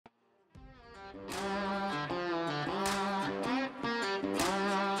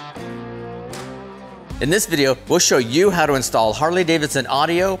In this video, we'll show you how to install Harley-Davidson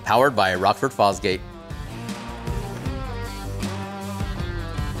audio powered by Rockford Fosgate.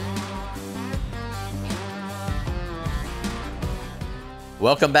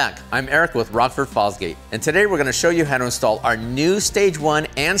 Welcome back. I'm Eric with Rockford Fosgate, and today we're going to show you how to install our new Stage 1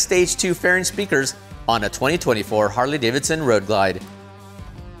 and Stage 2 fairing speakers on a 2024 Harley-Davidson Road Glide.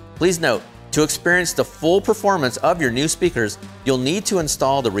 Please note, to experience the full performance of your new speakers, you'll need to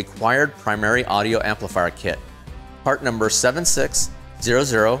install the required primary audio amplifier kit, part number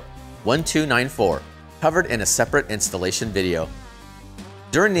 76001294, covered in a separate installation video.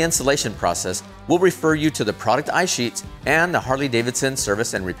 During the installation process, we'll refer you to the product iSheets and the Harley-Davidson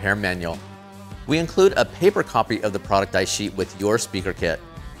Service and Repair Manual. We include a paper copy of the product iSheet with your speaker kit.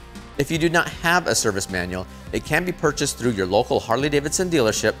 If you do not have a service manual, it can be purchased through your local Harley-Davidson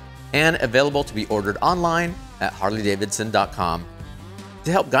dealership and available to be ordered online at harleydavidson.com.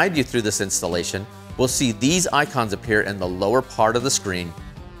 To help guide you through this installation, we'll see these icons appear in the lower part of the screen.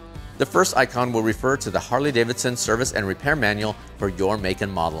 The first icon will refer to the Harley-Davidson Service and Repair Manual for your make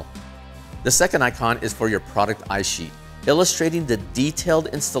and model. The second icon is for your product iSheet, illustrating the detailed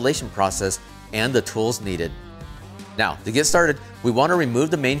installation process and the tools needed. Now, to get started, we want to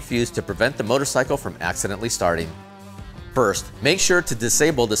remove the main fuse to prevent the motorcycle from accidentally starting. First, make sure to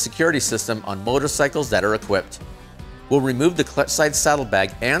disable the security system on motorcycles that are equipped. We'll remove the clutch side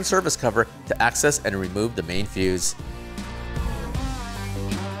saddlebag and service cover to access and remove the main fuse.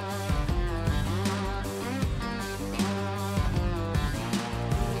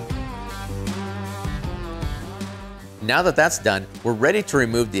 Now that that's done, we're ready to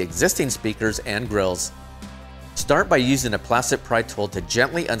remove the existing speakers and grills. Start by using a plastic pry tool to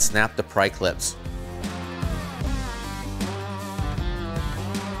gently unsnap the pry clips.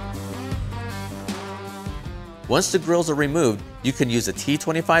 Once the grills are removed, you can use a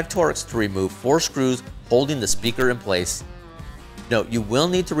T25 Torx to remove 4 screws holding the speaker in place. Note, you will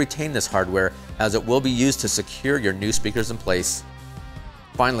need to retain this hardware as it will be used to secure your new speakers in place.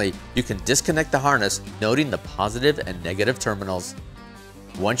 Finally, you can disconnect the harness, noting the positive and negative terminals.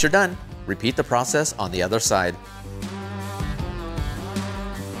 Once you're done, repeat the process on the other side.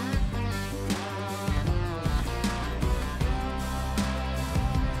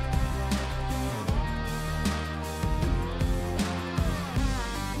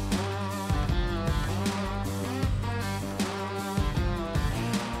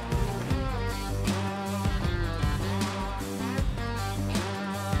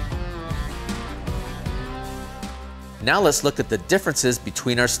 Now let's look at the differences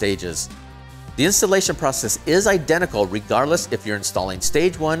between our stages. The installation process is identical regardless if you're installing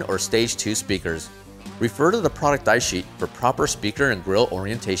Stage 1 or Stage 2 speakers. Refer to the product iSheet for proper speaker and grill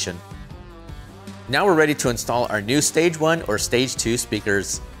orientation. Now we're ready to install our new Stage 1 or Stage 2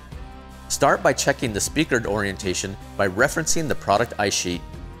 speakers. Start by checking the speaker orientation by referencing the product iSheet.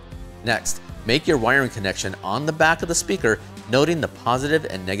 Next, make your wiring connection on the back of the speaker, noting the positive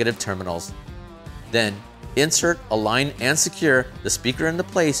and negative terminals. Then, insert, align, and secure the speaker into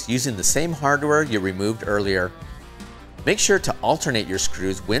place using the same hardware you removed earlier. Make sure to alternate your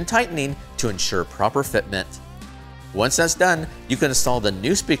screws when tightening to ensure proper fitment. Once that's done, you can install the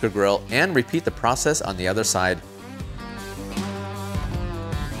new speaker grill and repeat the process on the other side.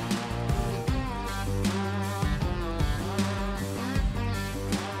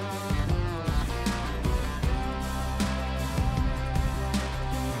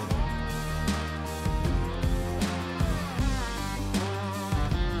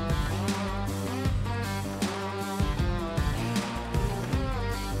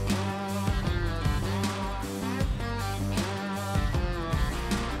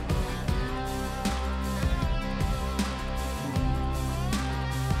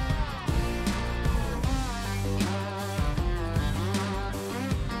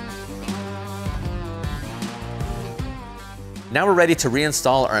 Now we're ready to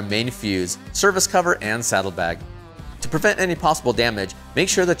reinstall our main fuse, service cover, and saddlebag. To prevent any possible damage, make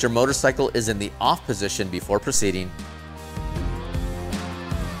sure that your motorcycle is in the off position before proceeding.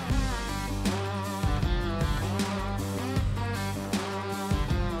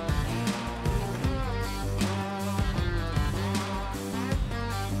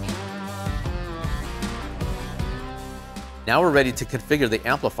 Now we're ready to configure the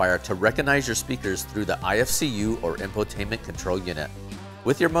amplifier to recognize your speakers through the IFCU or infotainment control unit.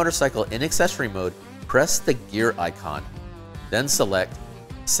 With your motorcycle in accessory mode, press the gear icon, then select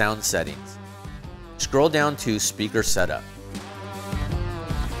Sound Settings. Scroll down to Speaker Setup.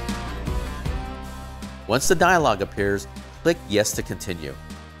 Once the dialog appears, click Yes to continue.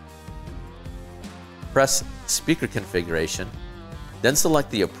 Press Speaker Configuration, then select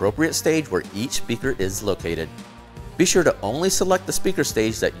the appropriate stage where each speaker is located. Be sure to only select the speaker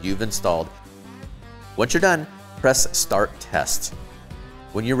stage that you've installed. Once you're done, press Start Test.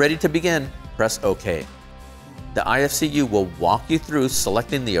 When you're ready to begin, press OK. The IFCU will walk you through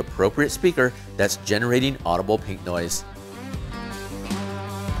selecting the appropriate speaker that's generating audible pink noise.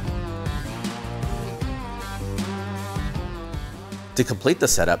 To complete the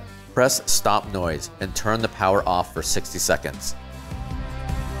setup, press Stop Noise and turn the power off for 60 seconds.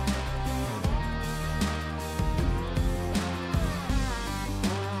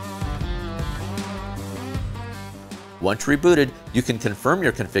 Once rebooted, you can confirm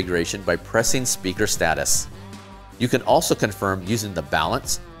your configuration by pressing Speaker Status. You can also confirm using the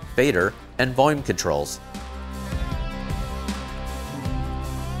balance, fader, and volume controls.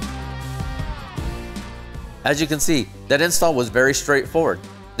 As you can see, that install was very straightforward.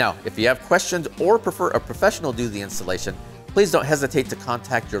 Now, if you have questions or prefer a professional do the installation, please don't hesitate to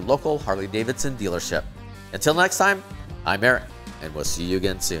contact your local Harley-Davidson dealership. Until next time, I'm Eric, and we'll see you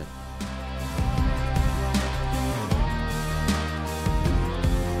again soon.